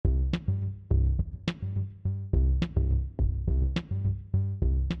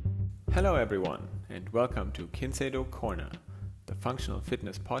Hello, everyone, and welcome to Kinsedo Corner, the functional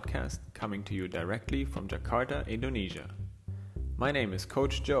fitness podcast coming to you directly from Jakarta, Indonesia. My name is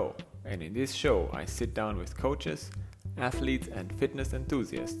Coach Joe, and in this show, I sit down with coaches, athletes, and fitness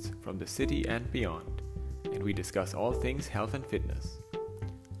enthusiasts from the city and beyond, and we discuss all things health and fitness.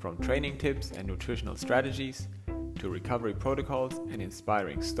 From training tips and nutritional strategies, to recovery protocols and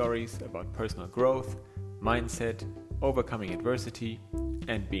inspiring stories about personal growth, mindset, overcoming adversity,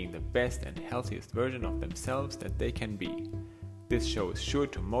 and being the best and healthiest version of themselves that they can be. This show is sure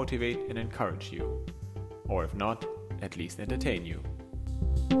to motivate and encourage you, or if not, at least entertain you.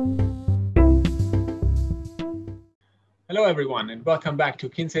 Hello everyone, and welcome back to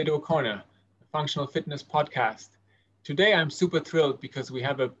Kinsedo Corner, the functional fitness podcast. Today I'm super thrilled because we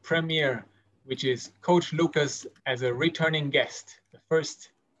have a premiere, which is Coach Lucas as a returning guest, the first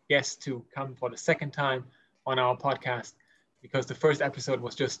guest to come for the second time on our podcast, because the first episode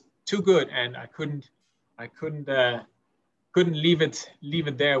was just too good and I couldn't leave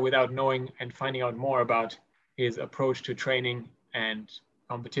it there without knowing and finding out more about his approach to training and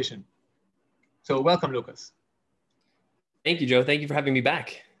competition. So welcome, Lucas. Thank you, Joe. Thank you for having me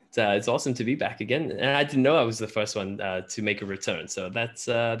back. It's awesome to be back again. And I didn't know I was the first one to make a return. So that's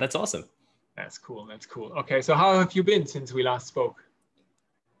awesome. That's cool. Okay, so how have you been since we last spoke?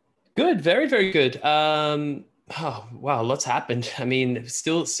 Good. Very, very good. Oh, wow. Lots happened. I mean,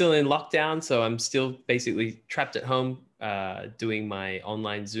 still in lockdown. So I'm still basically trapped at home doing my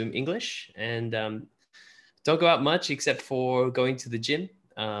online Zoom English and don't go out much except for going to the gym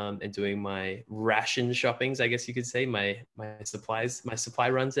and doing my ration shoppings, I guess you could say, my supply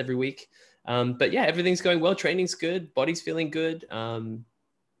runs every week. But yeah, everything's going well. Training's good. Body's feeling good.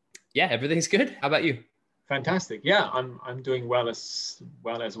 Yeah, everything's good. How about you? Fantastic. Yeah, I'm doing well as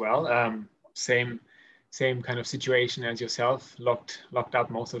well. Same kind of situation as yourself, locked up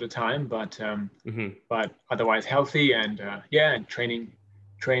most of the time, but otherwise healthy and and training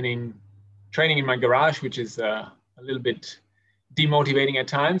in my garage, which is a little bit demotivating at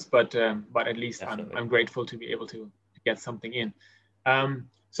times, but at least I'm grateful to be able to get something in.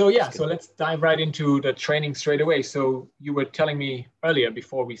 So let's dive right into the training straight away. So you were telling me earlier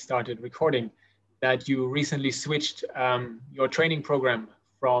before we started recording that you recently switched your training program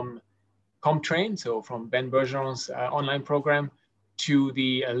from CompTrain, so from Ben Bergeron's online program, to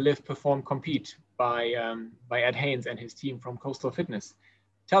the Live, Perform, Compete by Ed Haynes and his team from Coastal Fitness.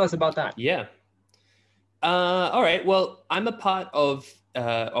 Tell us about that. Yeah. All right. Well, I'm a part of,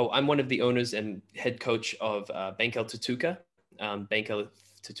 I'm one of the owners and head coach of Bengkel Tutuka. Bengkel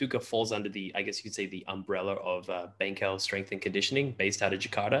Tutuka falls under the, I guess you could say, the umbrella of Bengkel Strength and Conditioning based out of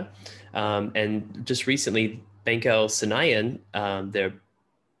Jakarta. And just recently, Bengkel Senayan,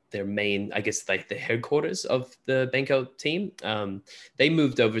 their main, I guess, like the headquarters of the Bengkel team, they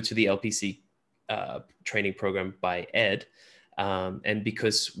moved over to the LPC training program by Ed. And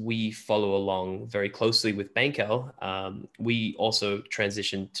because we follow along very closely with Bengkel, we also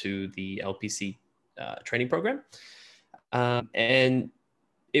transitioned to the LPC training program. And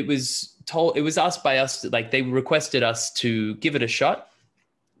it was asked by us, like they requested us to give it a shot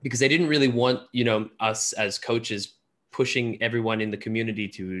because they didn't really want, us as coaches pushing everyone in the community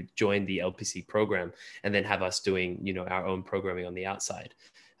to join the LPC program and then have us doing, our own programming on the outside.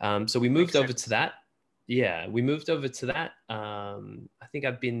 So we moved over to that. Yeah, we moved over to that. I think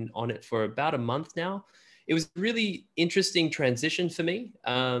I've been on it for about a month now. It was a really interesting transition for me.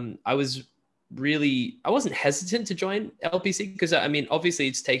 I wasn't hesitant to join LPC because I mean, obviously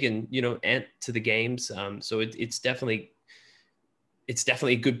it's taken, Ant to the games. So it's definitely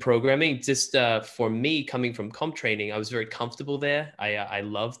good programming. Just for me, coming from comp training, I was very comfortable there. I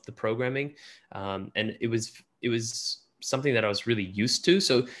loved the programming, and it was something that I was really used to.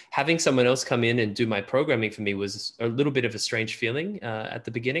 So having someone else come in and do my programming for me was a little bit of a strange feeling at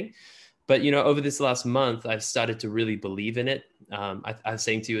the beginning. But over this last month, I've started to really believe in it. I was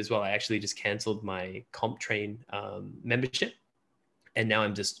saying to you as well, I actually just canceled my CompTrain membership, and now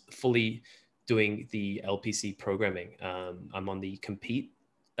I'm just fully doing the LPC programming. I'm on the Compete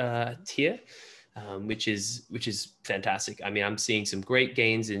tier, which is fantastic. I mean, I'm seeing some great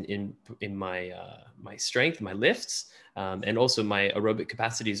gains in my my strength, my lifts, and also my aerobic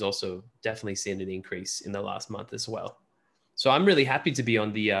capacity is also definitely seeing an increase in the last month as well. So I'm really happy to be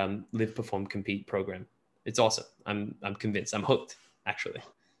on the Live, Perform, Compete program. It's awesome. I'm convinced. I'm hooked, actually.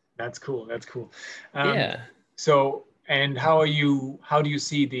 That's cool. Yeah. So, and how do you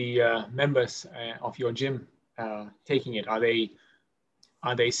see the members of your gym taking it? Are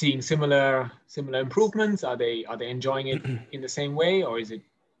they seeing similar improvements? Are they enjoying it in the same way, or is it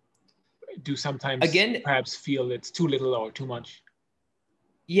do sometimes perhaps feel it's too little or too much?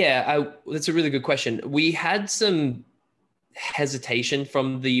 Yeah, that's a really good question. We had some hesitation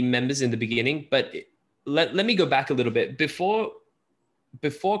from the members in the beginning, but let me go back a little bit. Before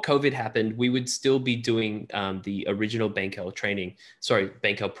COVID happened, we would still be doing the original Bankel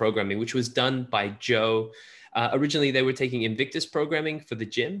programming, which was done by Joe. Originally, they were taking Invictus programming for the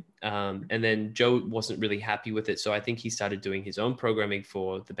gym, and then Joe wasn't really happy with it, so I think he started doing his own programming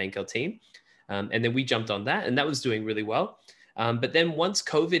for the Bankel team, and then we jumped on that, and that was doing really well. But then once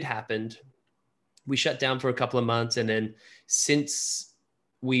COVID happened, we shut down for a couple of months, and then since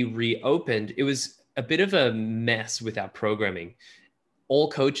we reopened, it was a bit of a mess with our programming. All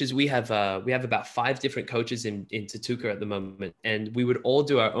coaches, we have about 5 different coaches in Tatuka at the moment, and we would all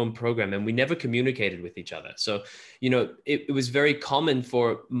do our own program, and we never communicated with each other. So, it was very common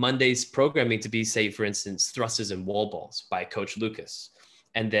for Monday's programming to be, say, for instance, thrusters and wall balls by Coach Lucas,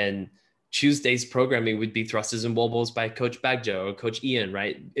 and then Tuesday's programming would be thrusters and wall balls by Coach Bagjo or Coach Ian,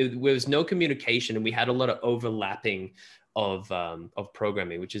 right? There was no communication, and we had a lot of overlapping of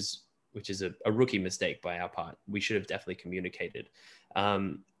programming, which is a rookie mistake by our part. We should have definitely communicated.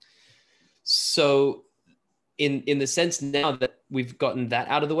 So in the sense now that we've gotten that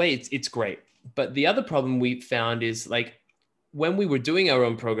out of the way, it's great. But the other problem we found is, like, when we were doing our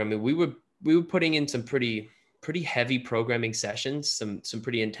own programming, we were putting in some pretty heavy programming sessions, some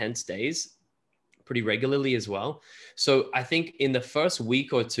pretty intense days, pretty regularly as well. So I think in the first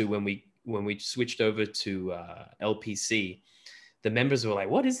week or two, when we switched over to LPC, the members were like,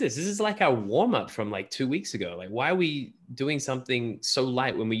 what is this? This is like our warm up from like 2 weeks ago. Like, why are we doing something so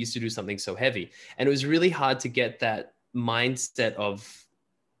light when we used to do something so heavy? And it was really hard to get that mindset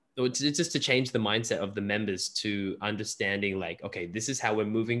it's just to change the mindset of the members to understanding, like, okay, this is how we're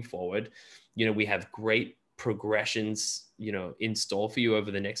moving forward. We have great progressions, in store for you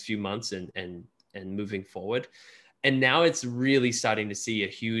over the next few months and moving forward. And now it's really starting to see a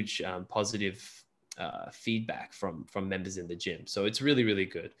huge positive feedback from members in the gym. So it's really, really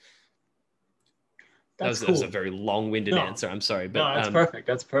good. That was a very long-winded answer. I'm sorry, but no, that's perfect.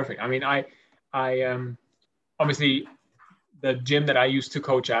 That's perfect. I mean, I obviously the gym that I used to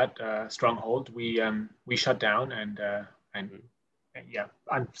coach at, Stronghold, we shut down, and yeah,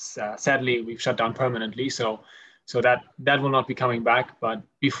 sadly we've shut down permanently. So that will not be coming back. But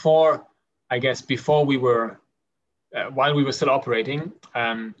before we were, while we were still operating,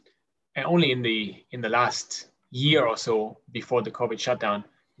 and only in the last year or so before the COVID shutdown,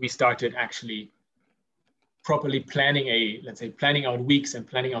 we started actually properly planning out weeks and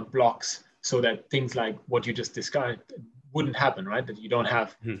planning out blocks, so that things like what you just described wouldn't happen, right? That you don't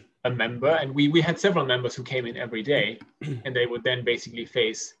have a member. And we had several members who came in every day, and they would then basically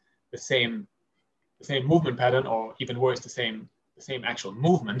face the same movement pattern, or even worse, the same actual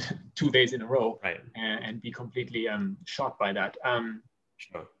movement 2 days in a row, right, and be completely shocked by that.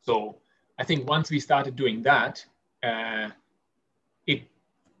 Sure. So I think once we started doing that,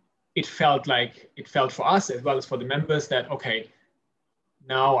 it felt for us as well as for the members that, okay,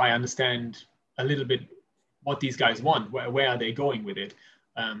 now I understand a little bit what these guys want. Where are they going with it?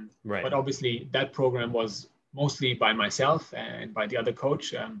 Right. But obviously that program was mostly by myself and by the other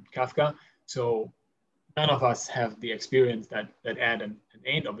coach, Kafka. So none of us have the experience that Ed and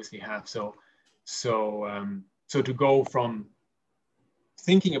Aid obviously have. So to go from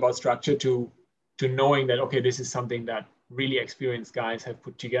thinking about structure to knowing that, okay, this is something that really experienced guys have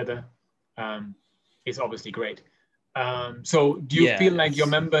put together, is obviously great. So do you feel like your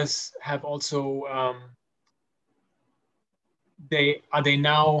members have also, are they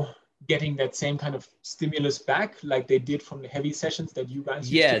now getting that same kind of stimulus back like they did from the heavy sessions that you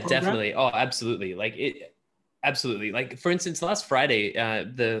guys used to program? Definitely. Oh, absolutely. Absolutely. Like, for instance, last Friday,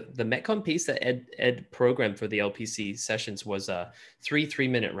 the Metcon piece that Ed programmed for the LPC sessions was 3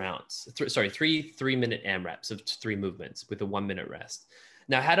 3-minute rounds. 3 3-minute AMRAPs of 3 movements with a 1-minute rest.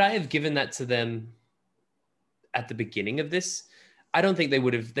 Now, had I have given that to them at the beginning of this, I don't think they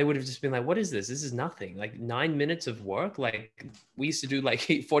would have just been like, what is this? This is nothing. Like 9 minutes of work. Like, we used to do like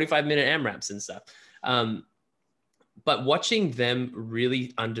 45-minute AMRAPs and stuff. But watching them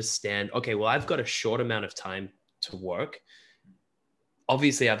really understand, okay, well, I've got a short amount of time to work.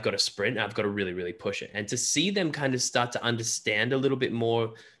 Obviously, I've got to sprint. I've got to really, really push it. And to see them kind of start to understand a little bit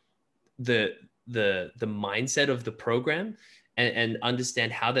more the mindset of the program and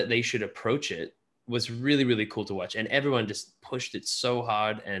understand how that they should approach it was really, really cool to watch. And everyone just pushed it so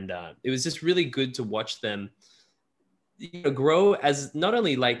hard. And it was just really good to watch them grow as not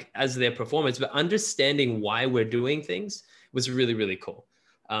only like as their performance, but understanding why we're doing things was really, really cool.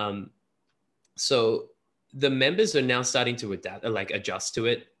 So the members are now starting to adapt, adjust to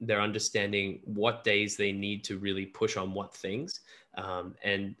it. They're understanding what days they need to really push on what things.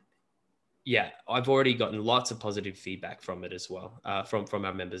 And yeah, I've already gotten lots of positive feedback from it as well, from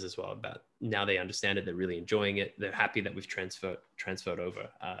our members as well, about now they understand it, they're really enjoying it, they're happy that we've transferred over.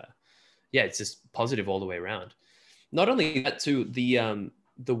 Yeah, it's just positive all the way around. Not only that, too,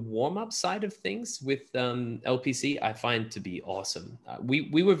 the warm-up side of things with LPC, I find to be awesome.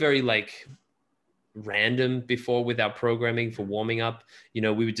 We were very like random before with our programming for warming up.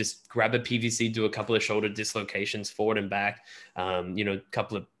 We would just grab a PVC, do a couple of shoulder dislocations forward and back, a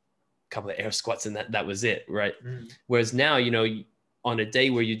couple of air squats, and that was it, right? Whereas now, on a day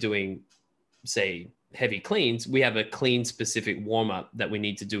where you're doing, say, heavy cleans, we have a clean specific warm-up that we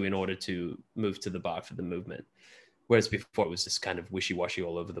need to do in order to move to the bar for the movement. Whereas before it was just kind of wishy-washy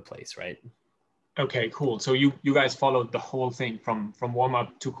all over the place, right? Okay, cool. So you guys followed the whole thing from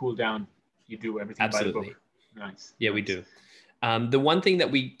warm-up to cool down. You do everything Absolutely. by the book. Nice. Yeah, nice. We do. The one thing that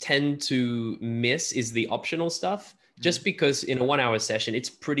we tend to miss is the optional stuff, just because in a 1 hour session, it's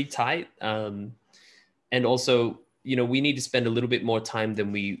pretty tight. And also, we need to spend a little bit more time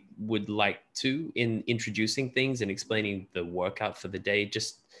than we would like to in introducing things and explaining the workout for the day,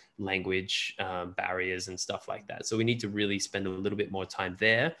 just language barriers and stuff like that. So we need to really spend a little bit more time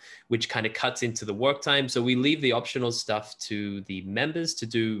there, which kind of cuts into the work time. So we leave the optional stuff to the members to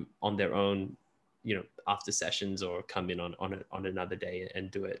do on their own, after sessions, or come in on another day and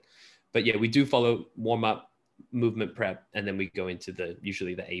do it. But yeah, we do follow warm up, movement prep, and then we go into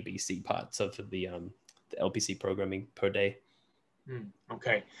usually the ABC parts of the LPC programming per day.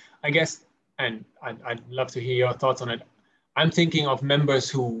 Okay, I guess, and I'd love to hear your thoughts on it. I'm thinking of members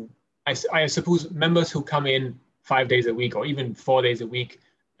who, I suppose members who come in 5 days a week or even 4 days a week,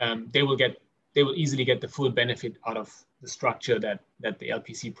 they will easily get the full benefit out of the structure that the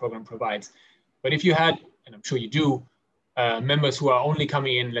LPC program provides. But if you had, and I'm sure you do, members who are only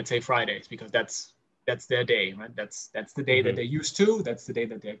coming in, let's say Fridays, because that's their day, right? That's the day that they're used to. That's the day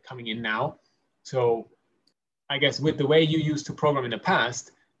that they're coming in now. So I guess with the way you used to program in the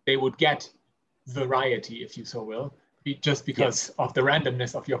past, they would get variety, if you so will, just because of the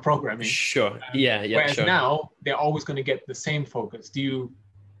randomness of your programming. Sure. Yeah. Whereas sure. now they're always going to get the same focus. Do you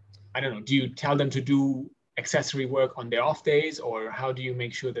tell them to do accessory work on their off days, or how do you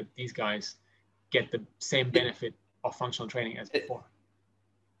make sure that these guys get the same benefit of functional training as before?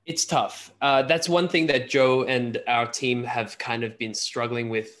 It's tough. That's one thing that Joe and our team have kind of been struggling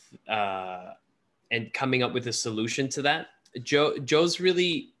with, and coming up with a solution to that. Joe's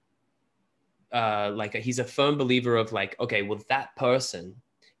really he's a firm believer of okay, well, that person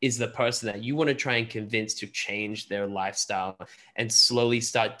is the person that you want to try and convince to change their lifestyle and slowly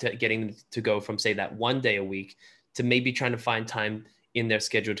start getting them to go from, say, that 1 day a week to maybe trying to find time in their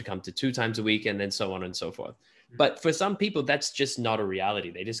schedule to come to 2 times a week, and then so on and so forth. But for some people, that's just not a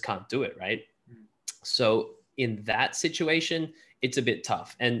reality. They just can't do it, right? So in that situation, it's a bit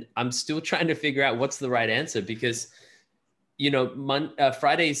tough. And I'm still trying to figure out what's the right answer, because,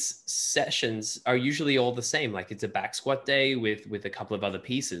 Friday's sessions are usually all the same. Like, it's a back squat day with a couple of other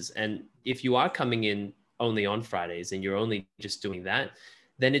pieces. And if you are coming in only on Fridays and you're only just doing that,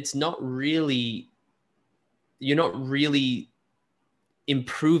 then you're not really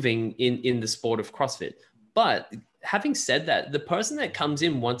improving in the sport of CrossFit. But having said that, the person that comes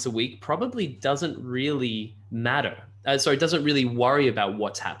in once a week probably doesn't really doesn't really worry about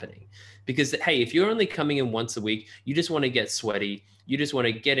what's happening. Because, hey, if you're only coming in once a week, you just want to get sweaty. You just want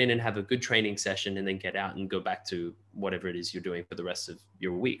to get in and have a good training session and then get out and go back to whatever it is you're doing for the rest of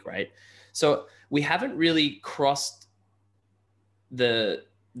your week, right? So we haven't really crossed that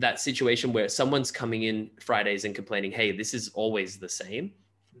situation where someone's coming in Fridays and complaining, hey, this is always the same.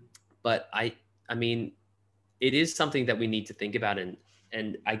 But I mean, it is something that we need to think about.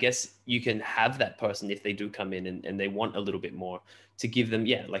 And I guess you can have that person, if they do come in and they want a little bit more, to give them,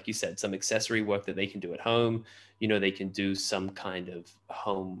 like you said, some accessory work that they can do at home. They can do some kind of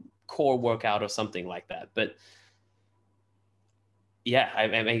home core workout or something like that. But yeah,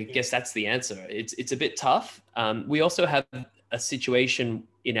 I guess that's the answer. It's a bit tough. We also have a situation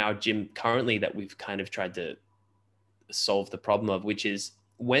in our gym currently that we've kind of tried to solve the problem of, which is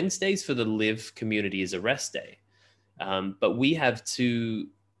Wednesdays for the live community is a rest day. But we have two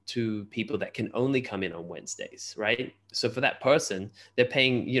people that can only come in on Wednesdays, right? So for that person, they're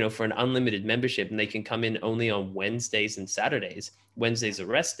paying, for an unlimited membership, and they can come in only on Wednesdays and Saturdays. Wednesday's a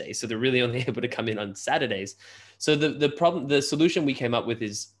rest day, so they're really only able to come in on Saturdays. So the solution we came up with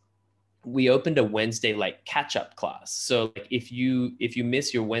is we opened a Wednesday catch-up class. So if you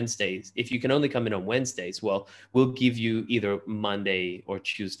miss your Wednesdays, if you can only come in on Wednesdays, well, we'll give you either Monday or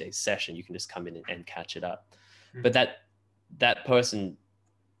Tuesday session. You can just come in and catch it up. But that person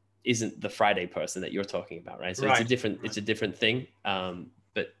isn't the Friday person that you're talking about, right? So it's a different thing.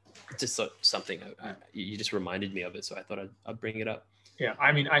 But just something you just reminded me of it, so I thought I'd bring it up. Yeah,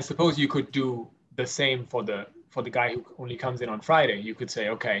 I mean, I suppose you could do the same for the guy who only comes in on Friday. You could say,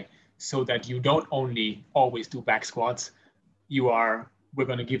 okay, so that you don't only always do back squats, we're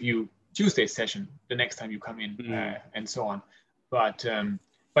going to give you Tuesday's session the next time you come in, and so on. But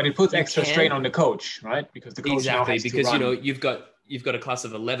it puts extra strain on the coach, right? Because the coach now has to run. You've got a class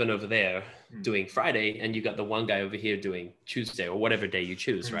of 11 over there doing Friday, and you've got the one guy over here doing Tuesday or whatever day you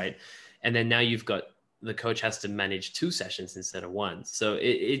choose, right? And then now you've got the coach has to manage 2 sessions instead of 1. So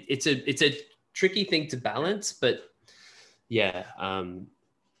it's a tricky thing to balance, but yeah,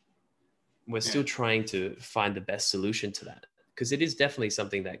 we're still trying to find the best solution to that, because it is definitely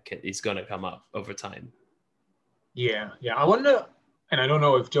something that is going to come up over time. Yeah. I wonder, and I don't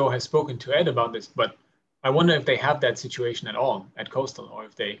know if Joe has spoken to Ed about this, but I wonder if they have that situation at all at Coastal, or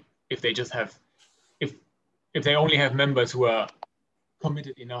if they just have, if they only have members who are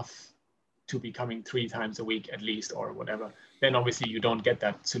committed enough to be coming 3 times a week at least, or whatever, then obviously you don't get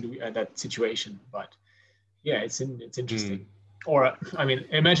that situation. But yeah, it's interesting. Or I mean,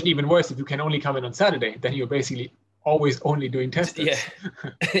 imagine even worse, if you can only come in on Saturday, then you're basically always only doing testers.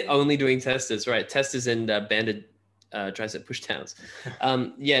 Yeah, only doing testers, right? Testers and banded tricep push downs.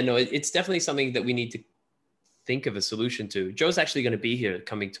 It's definitely something that we need to think of a solution to. Joe's actually going to be here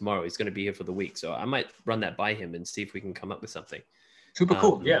coming tomorrow. He's going to be here for the week, so I might run that by him and see if we can come up with something. Super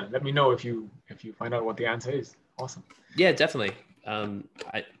cool. Yeah, let me know if you find out what the answer is. Awesome. Yeah, definitely. I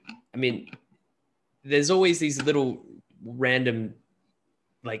mean, there's always these little random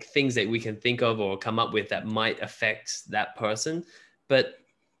like things that we can think of or come up with that might affect that person, but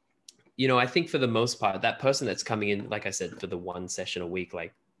I think for the most part, that person that's coming in, like I said, for the 1 session a week,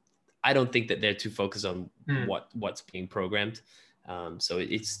 like I don't think that they're too focused on what's being programmed. So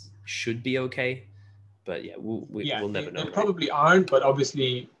it should be okay. But yeah, we'll never know. They probably aren't, but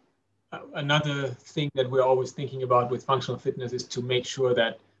obviously another thing that we're always thinking about with functional fitness is to make sure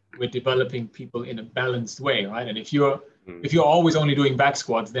that we're developing people in a balanced way, right? And if you're always only doing back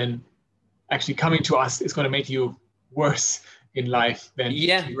squats, then actually coming to us is going to make you worse in life than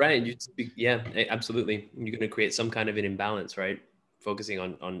right. Absolutely. You're going to create some kind of an imbalance, right? Focusing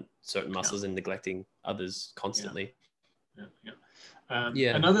on certain muscles and neglecting others constantly.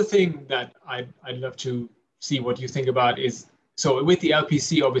 Another thing that I'd love to see what you think about is, so with the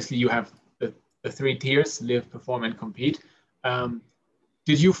LPC, obviously you have the 3 tiers: live, perform, and compete.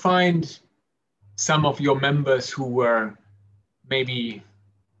 Did you find some of your members who were maybe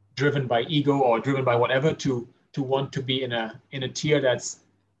driven by ego or driven by whatever to want to be in a tier that's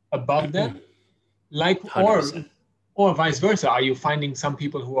above them, like 100%. or vice versa? Are you finding some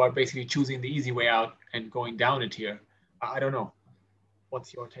people who are basically choosing the easy way out and going down a tier? I don't know.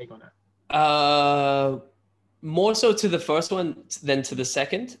 What's your take on that? More so to the first one than to the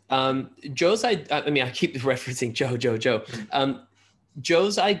second. Joe's I keep referencing Joe.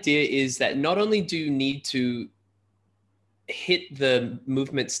 Joe's idea is that not only do you need to hit the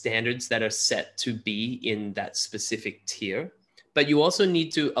movement standards that are set to be in that specific tier, but you also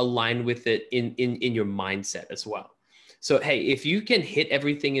need to align with it in your mindset as well. So, hey, if you can hit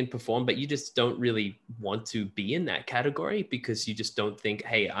everything and perform, but you just don't really want to be in that category because you just don't think,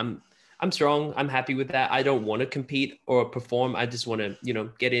 hey, I'm strong, I'm happy with that, I don't want to compete or perform, I just want to,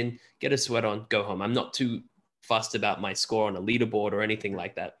 get in, get a sweat on, go home, I'm not too fussed about my score on a leaderboard or anything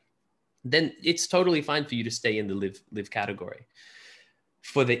like that, then it's totally fine for you to stay in the live category.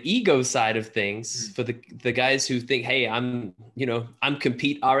 For the ego side of things, for the guys who think, hey, I'm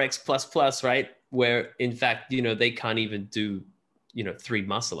compete RX plus, right? Where in fact, they can't even do, 3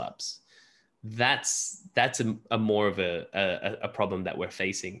 muscle ups. That's a more of a problem that we're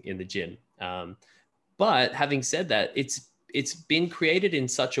facing in the gym. But having said that, it's been created in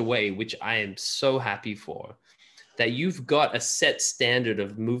such a way, which I am so happy for, that you've got a set standard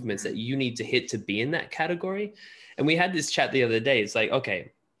of movements that you need to hit to be in that category. And we had this chat the other day. It's like,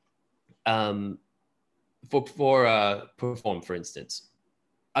 okay, for perform, for instance,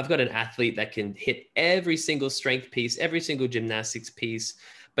 I've got an athlete that can hit every single strength piece, every single gymnastics piece,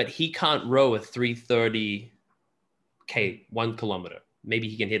 but he can't row a 330K, 1 kilometer. Maybe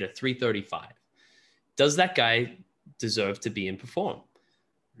he can hit a 335. Does that guy deserve to be in perform?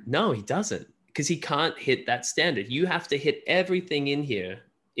 No, he doesn't, because he can't hit that standard. You have to hit everything in here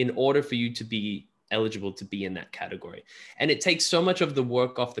in order for you to be eligible to be in that category. And it takes so much of the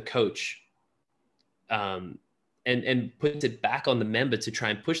work off the coach, and puts it back on the member to try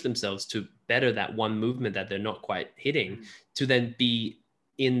and push themselves to better that one movement that they're not quite hitting, to then be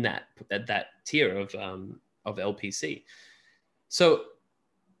in that tier of LPC. So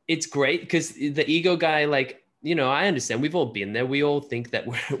it's great because the ego guy, like, you know, I understand. We've all been there. We all think that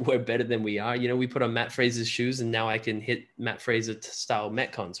we're better than we are. You know, we put on Matt Fraser's shoes and now I can hit Matt Fraser style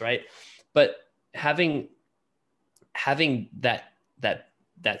Metcons, right? But having that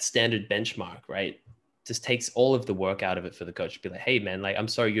standard benchmark, right, just takes all of the work out of it for the coach to be like, hey man, like, I'm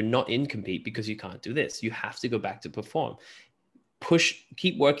sorry, you're not in compete because you can't do this. You have to go back to perform. Push,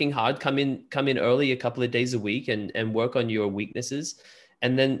 keep working hard, come in early a couple of days a week and work on your weaknesses.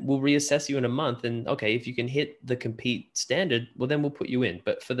 And then we'll reassess you in a month. And okay, if you can hit the compete standard, well, then we'll put you in.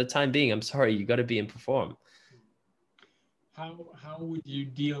 But for the time being, I'm sorry, you got to be in perform. How would you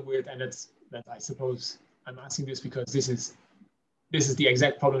deal with, and that I suppose I'm asking this because this is the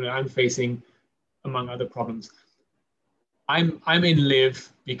exact problem that I'm facing, among other problems. I'm in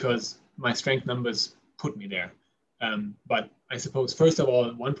live because my strength numbers put me there. But I suppose, first of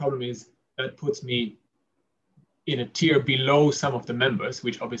all, one problem is that puts me in a tier below some of the members,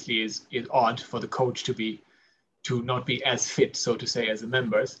 which obviously is odd for the coach to not be as fit, so to say, as the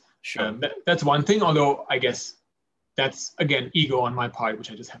members. Sure. That's one thing, although I guess that's, again, ego on my part,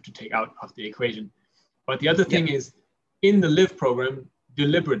 which I just have to take out of the equation. But the other thing is, in the live program,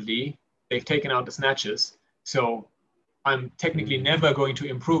 deliberately, they've taken out the snatches. So I'm technically never going to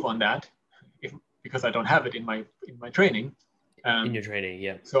improve on that because I don't have it in my training. In your training,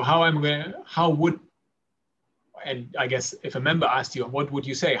 yeah. So and I guess if a member asked you, what would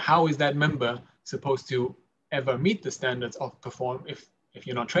you say? How is that member supposed to ever meet the standards of perform if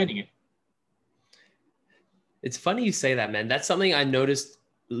you're not training it? It's funny you say that, man. That's something I noticed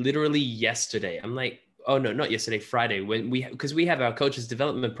literally yesterday. I'm like, oh no, not yesterday, Friday, when because we have our coaches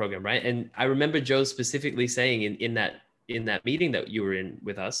development program, right? And I remember Joe specifically saying in that meeting that you were in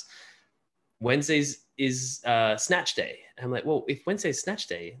with us, Wednesdays is snatch day. And I'm like, well, if Wednesday is snatch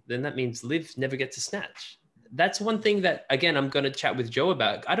day, then that means live never get to snatch. That's one thing that, again, I'm going to chat with Joe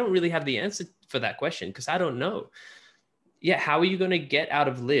about. I don't really have the answer for that question because I don't know. Yeah, how are you going to get out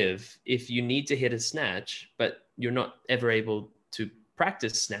of live if you need to hit a snatch, but you're not ever able to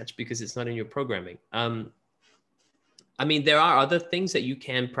practice snatch because it's not in your programming? I mean, there are other things that you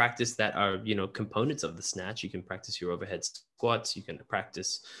can practice that are, you know, components of the snatch. You can practice your overhead squats. You can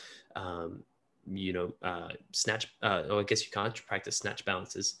practice, snatch, or I guess you can't practice snatch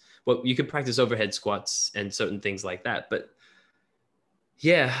balances. Well, you can practice overhead squats and certain things like that. But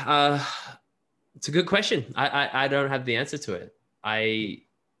yeah, it's a good question. I don't have the answer to it. I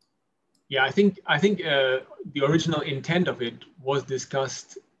think the original intent of it was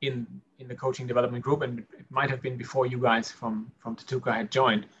discussed in the coaching development group, and it might have been before you guys from Tatuka had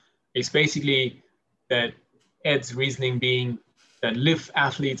joined. It's basically that Ed's reasoning being that live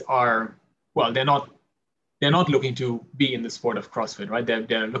athletes are, well, they're not looking to be in the sport of CrossFit, right?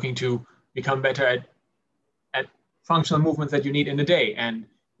 They're looking to become better at functional movements that you need in a day. And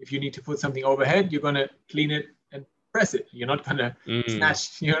if you need to put something overhead, you're going to clean it and press it. You're not going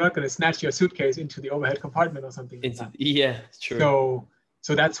to snatch your suitcase into the overhead compartment or something like that. Yeah, true.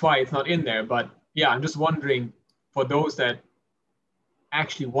 So that's why it's not in there. But yeah, I'm just wondering, for those that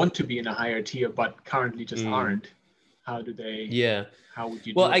actually want to be in a higher tier but currently just aren't, how do they? Yeah. How would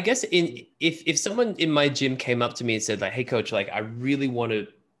you? Well, I guess if someone in my gym came up to me and said like, "Hey, coach, like I really want to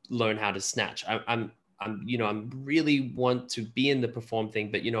learn how to snatch. I'm really want to be in the perform thing,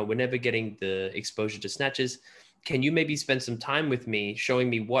 but you know, we're never getting the exposure to snatches. Can you maybe spend some time with me, showing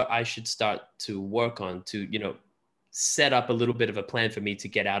me what I should start to work on to, you know, set up a little bit of a plan for me to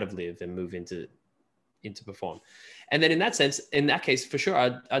get out of live and move into perform?" And then in that case, for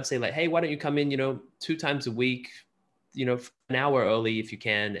sure, I'd say like, "Hey, why don't you come in, you know, 2 times a week, you know, an hour early if you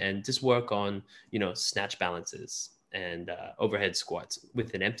can, and just work on, you know, snatch balances and overhead squats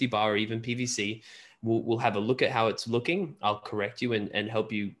with an empty bar or even PVC. We'll have a look at how it's looking. I'll correct you and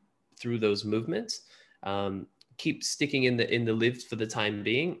help you through those movements. Keep sticking in the live for the time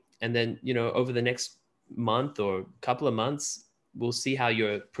being. And then, you know, over the next month or couple of months, we'll see how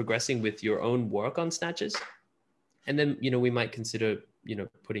you're progressing with your own work on snatches. And then, you know, we might consider, you know,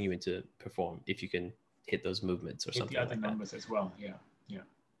 putting you into perform if you can hit those movements or something the other like numbers that as well. Yeah.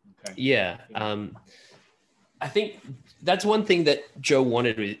 Okay. Yeah. I think that's one thing that Joe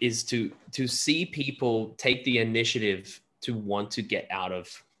wanted, is to see people take the initiative to want to get out of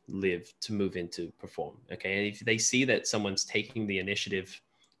live to move into perform. Okay. And if they see that someone's taking the initiative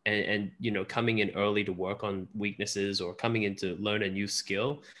and you know, coming in early to work on weaknesses or coming in to learn a new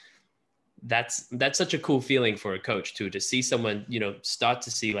skill, that's such a cool feeling for a coach too, to see someone, you know, start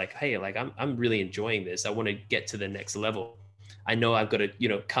to see like, hey, like I'm really enjoying this. I want to get to the next level. I know I've got to, you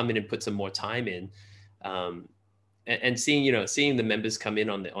know, come in and put some more time in. And seeing the members come in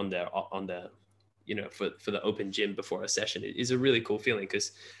on the for the open gym before a session, it is a really cool feeling,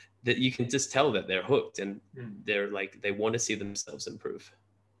 because that you can just tell that they're hooked and they're like, they want to see themselves improve.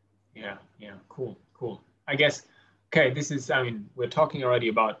 Yeah. Cool. I guess, okay, this is, I mean, we're talking already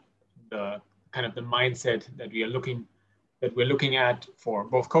about the kind of the mindset that we're looking at for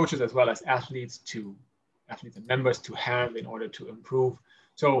both coaches as well as athletes and members to have in order to improve.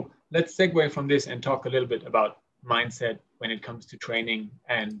 So let's segue from this and talk a little bit about mindset when it comes to training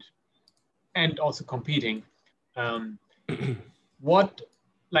and also competing. How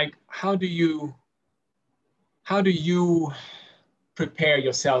do you prepare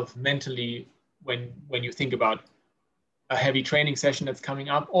yourself mentally when you think about a heavy training session that's coming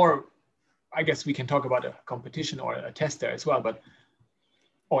up? Or I guess we can talk about a competition or a test there as well,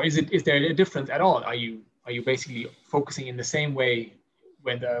 or is there a difference at all? Are you basically focusing in the same way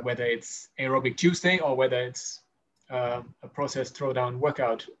whether it's aerobic Tuesday or whether it's a process throwdown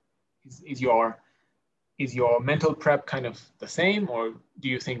workout? Is your mental prep kind of the same, or do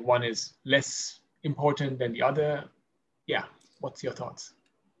you think one is less important than the other? Yeah, what's your thoughts?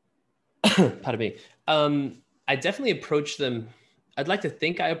 Pardon me. I definitely approach them. I'd like to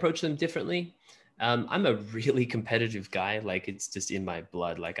think I approach them differently. I'm a really competitive guy. Like, it's just in my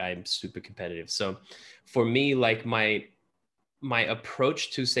blood. Like, I'm super competitive. So for me, like my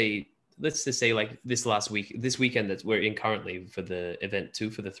approach to, say, let's just say like this weekend that we're in currently for the event 2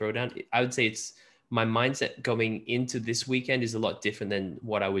 for the throwdown, I would say it's my mindset going into this weekend is a lot different than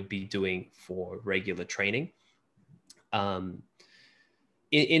what I would be doing for regular training.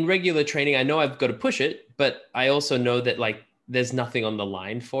 In regular training, I know I've got to push it, but I also know that like there's nothing on the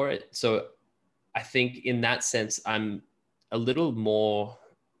line for it. So I think in that sense, I'm a little more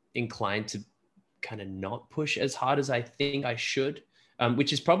inclined to kind of not push as hard as I think I should,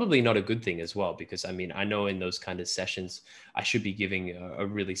 which is probably not a good thing as well, because I mean, I know in those kind of sessions, I should be giving a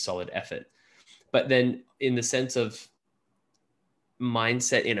really solid effort. But then in the sense of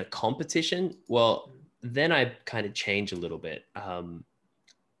mindset in a competition, well, then I kind of change a little bit.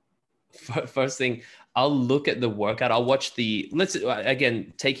 First thing, I'll look at the workout. I'll watch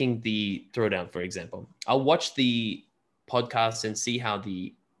again, taking the throwdown, for example, I'll watch the podcast and see how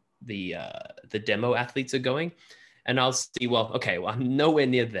the demo athletes are going. And I'll see, well, I'm nowhere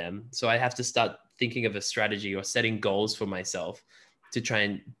near them. So I have to start thinking of a strategy or setting goals for myself to try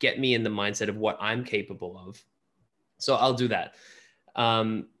and get me in the mindset of what I'm capable of. So I'll do that.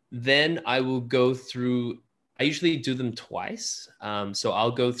 Then I will go through, I usually do them twice. So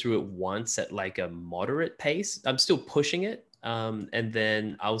I'll go through it once at like a moderate pace. I'm still pushing it. And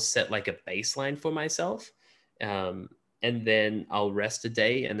then I'll set like a baseline for myself. And then I'll rest a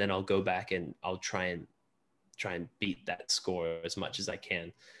day, and then I'll go back and I'll try and beat that score as much as I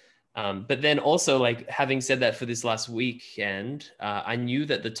can. But then also, like, having said that, for this last weekend, I knew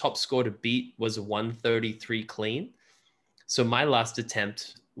that the top score to beat was a 133 clean. So my last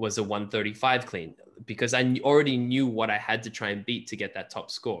attempt was a 135 clean, because I already knew what I had to try and beat to get that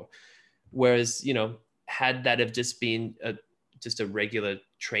top score. Whereas, had that have just been just a regular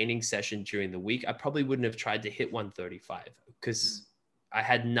training session during the week, I probably wouldn't have tried to hit 135, because I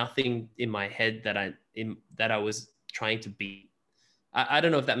had nothing in my head that I was trying to beat. I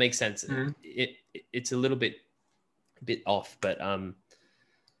don't know if that makes sense. Mm-hmm. It's a little bit off, but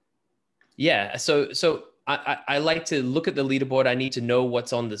yeah. So I like to look at the leaderboard. I need to know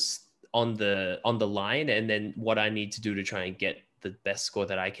what's on the line, and then what I need to do to try and get the best score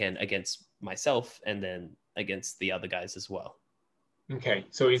that I can against myself, and then against the other guys as well. Okay,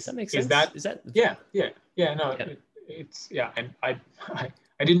 so does that make sense? Is that yeah. No, yeah. It's and I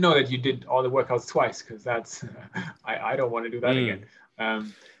didn't know that you did all the workouts twice, because that's I don't want to do that again.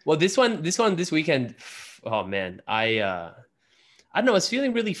 Well, this weekend, oh man, I don't know. I was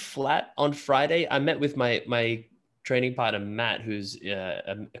feeling really flat on Friday. I met with my training partner, Matt, who's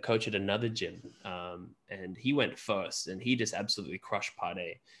a coach at another gym. And he went first, and he just absolutely crushed part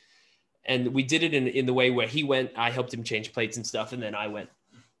A. And we did it in the way where he went, I helped him change plates and stuff, and then I went.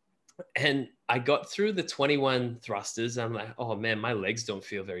 And I got through the 21 thrusters. I'm like, oh man, my legs don't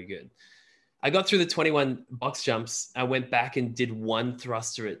feel very good. I got through the 21 box jumps. I went back and did one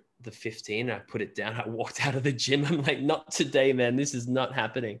thruster at the 15. I put it down. I walked out of the gym. I'm like, not today, man. This is not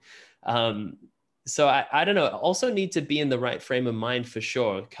happening. So I don't know. I also need to be in the right frame of mind, for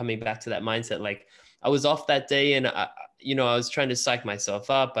sure. Coming back to that mindset, like I was off that day, and I was trying to psych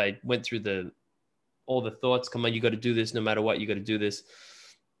myself up. I went through all the thoughts. Come on, you got to do this no matter what. You got to do this.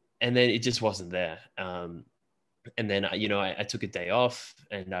 And then it just wasn't there. And then, I took a day off,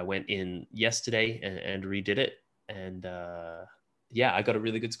 and I went in yesterday and redid it. And I got a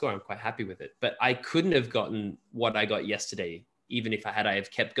really good score. I'm quite happy with it. But I couldn't have gotten what I got yesterday, even if I have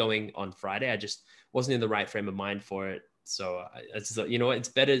kept going on Friday. I just wasn't in the right frame of mind for it. So it's, you know, it's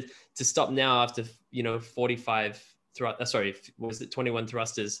better to stop now after, you know, 45 sorry, was it 21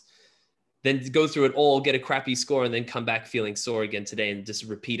 thrusters, then go through it all, get a crappy score, and then come back feeling sore again today and just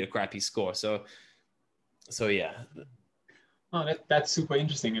repeat a crappy score. So yeah. Oh, that's super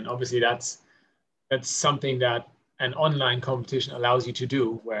interesting. And obviously that's something that an online competition allows you to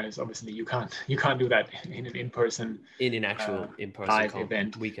do, whereas obviously you can't do that in an in-person live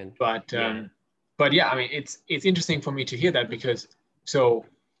event weekend. But yeah, I mean, it's interesting for me to hear that, because so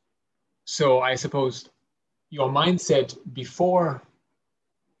I suppose your mindset before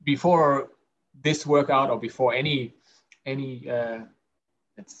this workout, or before any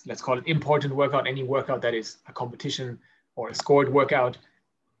let's call it important workout, any workout that is a competition or a scored workout,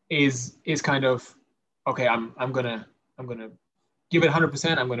 is kind of, okay, I'm gonna give it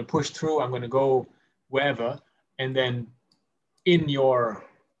 100%. I'm gonna push through. I'm gonna go wherever. And then when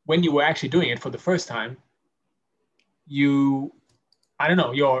you were actually doing it for the first time, I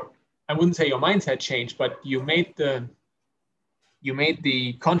wouldn't say your mindset changed, but you made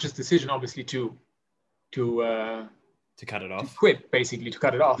the conscious decision, obviously, to cut it off, to quit, basically, to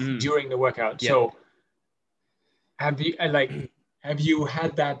cut it off during the workout. Yep. So have you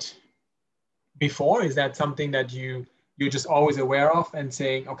had that before? Is that something that you're just always aware of and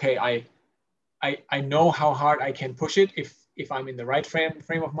saying, okay, I know how hard I can push it if I'm in the right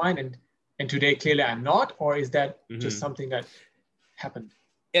frame of mind, and today clearly I'm not? Or is that just something that happened?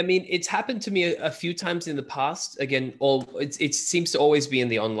 I mean, it's happened to me a few times in the past. Again, it seems to always be in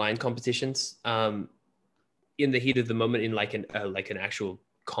the online competitions, in the heat of the moment, in like an actual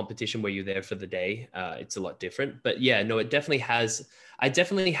competition where you're there for the day. It's a lot different. But yeah, no, it definitely has. I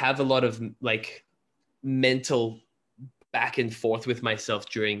definitely have a lot of like mental back and forth with myself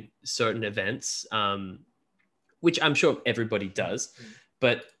during certain events, which I'm sure everybody does.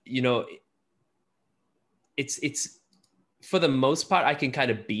 But you know, it's for the most part, I can kind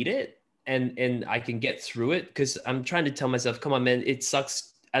of beat it and I can get through it, because I'm trying to tell myself, come on, man, it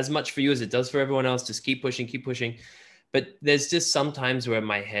sucks as much for you as it does for everyone else. Just keep pushing. But there's just some times where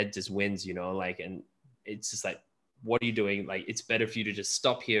my head just wins, you know, like, and it's just like, what are you doing? Like, it's better for you to just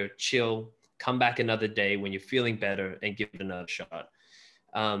stop here, chill, come back another day when you're feeling better and give it another shot.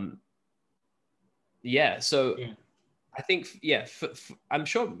 So I think, I'm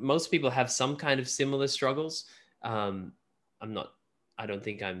sure most people have some kind of similar struggles. I don't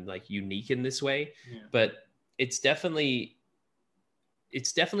think I'm like unique in this way, but it's definitely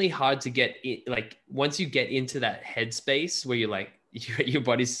hard to get in. Like, once you get into that headspace where you're like, your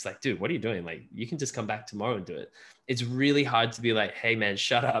body's just like, dude, what are you doing? Like, you can just come back tomorrow and do it. It's really hard to be like, hey man,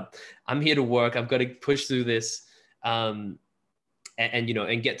 shut up. I'm here to work. I've got to push through this, and you know,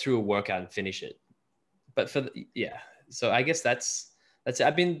 and get through a workout and finish it. But so I guess that's it.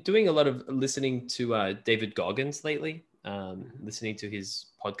 I've been doing a lot of listening to David Goggins lately, listening to his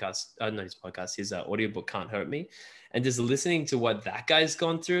podcast, his audiobook, Can't Hurt Me, and just listening to what that guy's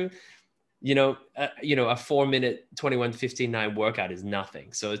gone through. You know, a 4-minute 21:59 workout is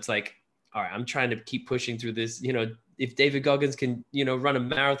nothing. So it's like, all right, I'm trying to keep pushing through this. You know, if David Goggins can, you know, run a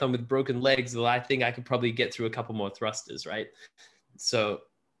marathon with broken legs, well, I think I could probably get through a couple more thrusters, right? So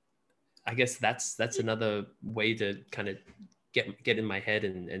I guess that's another way to kind of get in my head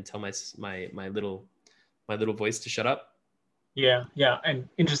and tell my little voice to shut up. Yeah, and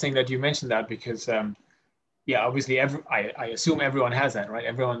interesting that you mentioned that, because obviously I assume everyone has that, right?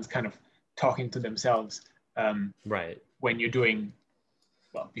 Everyone's kind of talking to themselves, right, when you're doing,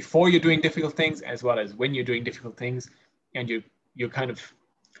 well, before you're doing difficult things, as well as when you're doing difficult things, and you're kind of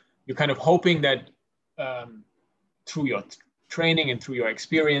hoping that through your training and through your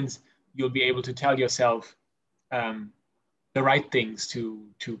experience, you'll be able to tell yourself the right things to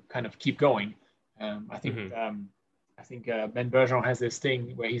kind of keep going. I think Ben Bergeron has this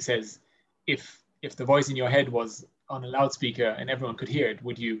thing where he says, if the voice in your head was on a loudspeaker and everyone could hear it,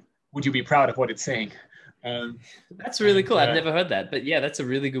 would you be proud of what it's saying? That's really cool. I've never heard that, but yeah, that's a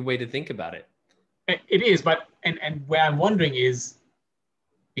really good way to think about it. It is, but and where I'm wondering is,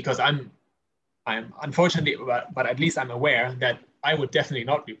 because I'm unfortunately, but at least I'm aware that I would definitely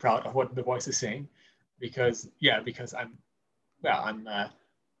not be proud of what the voice is saying, because I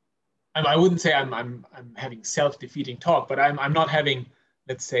wouldn't say I'm having self-defeating talk, but I'm not having,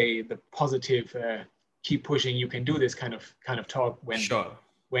 let's say, the positive keep pushing, you can do this kind of talk when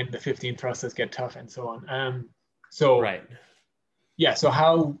the 15 thrusters get tough and so on. Right. Yeah. So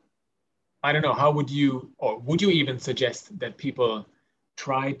how would you even suggest that people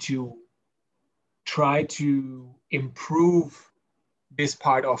try to improve this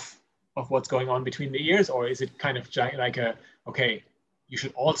part of what's going on between the ears? Or is it kind of like okay, you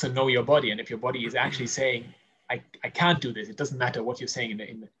should also know your body. And if your body is actually saying, I can't do this, it doesn't matter what you're saying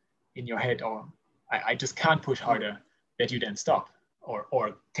in your head, or I just can't push harder, that you then stop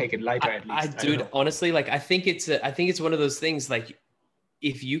or take it lighter at least. Dude, honestly, like I think it's one of those things, like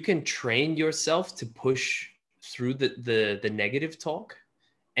if you can train yourself to push through the negative talk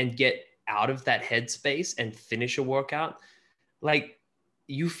and get out of that headspace and finish a workout, like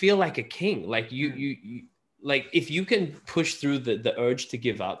you feel like a king. Like you like if you can push through the urge to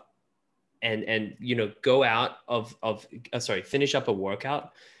give up and you know, go out finish up a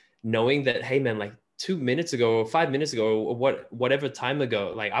workout knowing that, hey man, like 2 minutes ago or 5 minutes ago or whatever time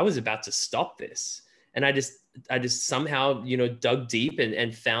ago, like I was about to stop this, and I just somehow, you know, dug deep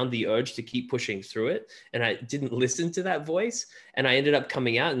and found the urge to keep pushing through it, and I didn't listen to that voice, and I ended up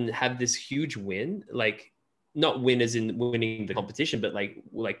coming out and have this huge win, like not win as in winning the competition, but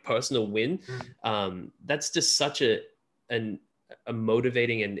like personal win. That's just such a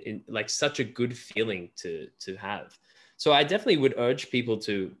motivating and like such a good feeling to have. So I definitely would urge people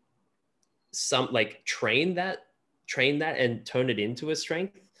to train that and turn it into a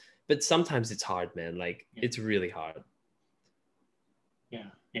strength. But sometimes it's hard, man. Like it's really hard. Yeah.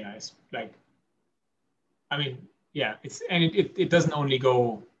 It's like, I mean, it doesn't only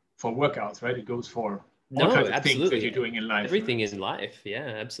go for workouts, right? It goes for all kinds of things that you're doing in life. Everything in life. Yeah,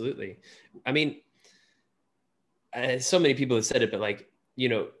 absolutely. I mean, so many people have said it, but like, you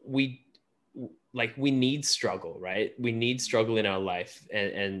know, we need struggle, right? We need struggle in our life.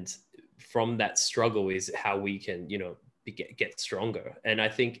 And from that struggle is how we can, you know, get stronger. And I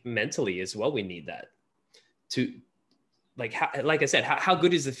think mentally as well, we need that to like I said, how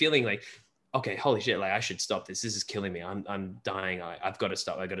good is the feeling like, okay, holy shit, like I should stop this is killing me, I'm dying, I've got to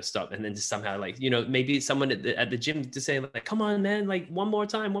stop, and then just somehow, like, you know, maybe someone at the gym to say like, come on man, like one more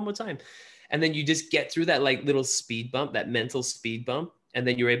time, and then you just get through that like little speed bump, that mental speed bump, and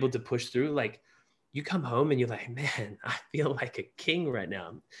then you're able to push through. Like you come home and you're like, man, I feel like a king right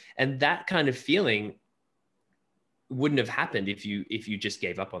now. And that kind of feeling wouldn't have happened if you just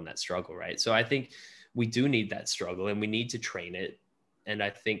gave up on that struggle, right? So I think we do need that struggle, and we need to train it. And I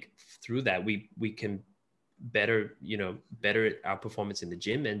think through that we can better our performance in the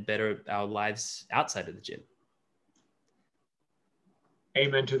gym and better our lives outside of the gym.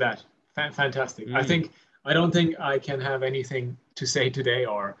 Amen to that. Fantastic. I don't think I can have anything to say today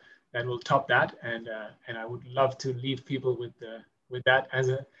or that will top that. And I would love to leave people with that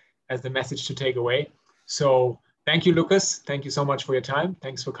as the message to take away. So thank you, Lucas. Thank you so much for your time.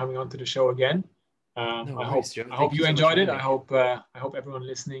 Thanks for coming on to the show again. I hope you enjoyed it. I hope everyone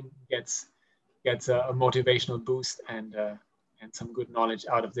listening gets a motivational boost and some good knowledge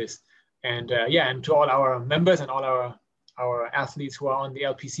out of this. And and to all our members and all our athletes who are on the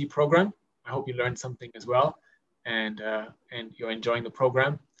LPC program, I hope you learned something as well, and you're enjoying the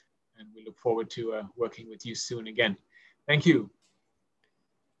program. And we look forward to working with you soon again. Thank you.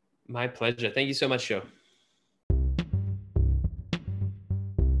 My pleasure. Thank you so much, Joe.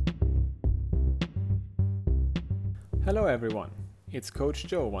 Hello everyone, it's Coach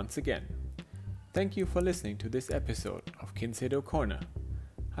Joe once again. Thank you for listening to this episode of Kinseido Corner.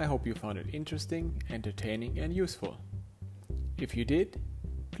 I hope you found it interesting, entertaining and useful. If you did,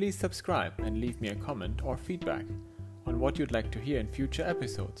 please subscribe and leave me a comment or feedback on what you'd like to hear in future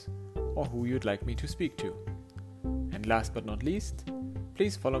episodes or who you'd like me to speak to. And last but not least,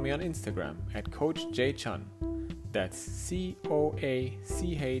 please follow me on Instagram at Coach J Chun. That's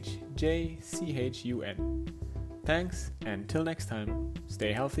CoachJChun. Thanks, and till next time,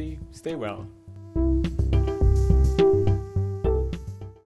 stay healthy, stay well.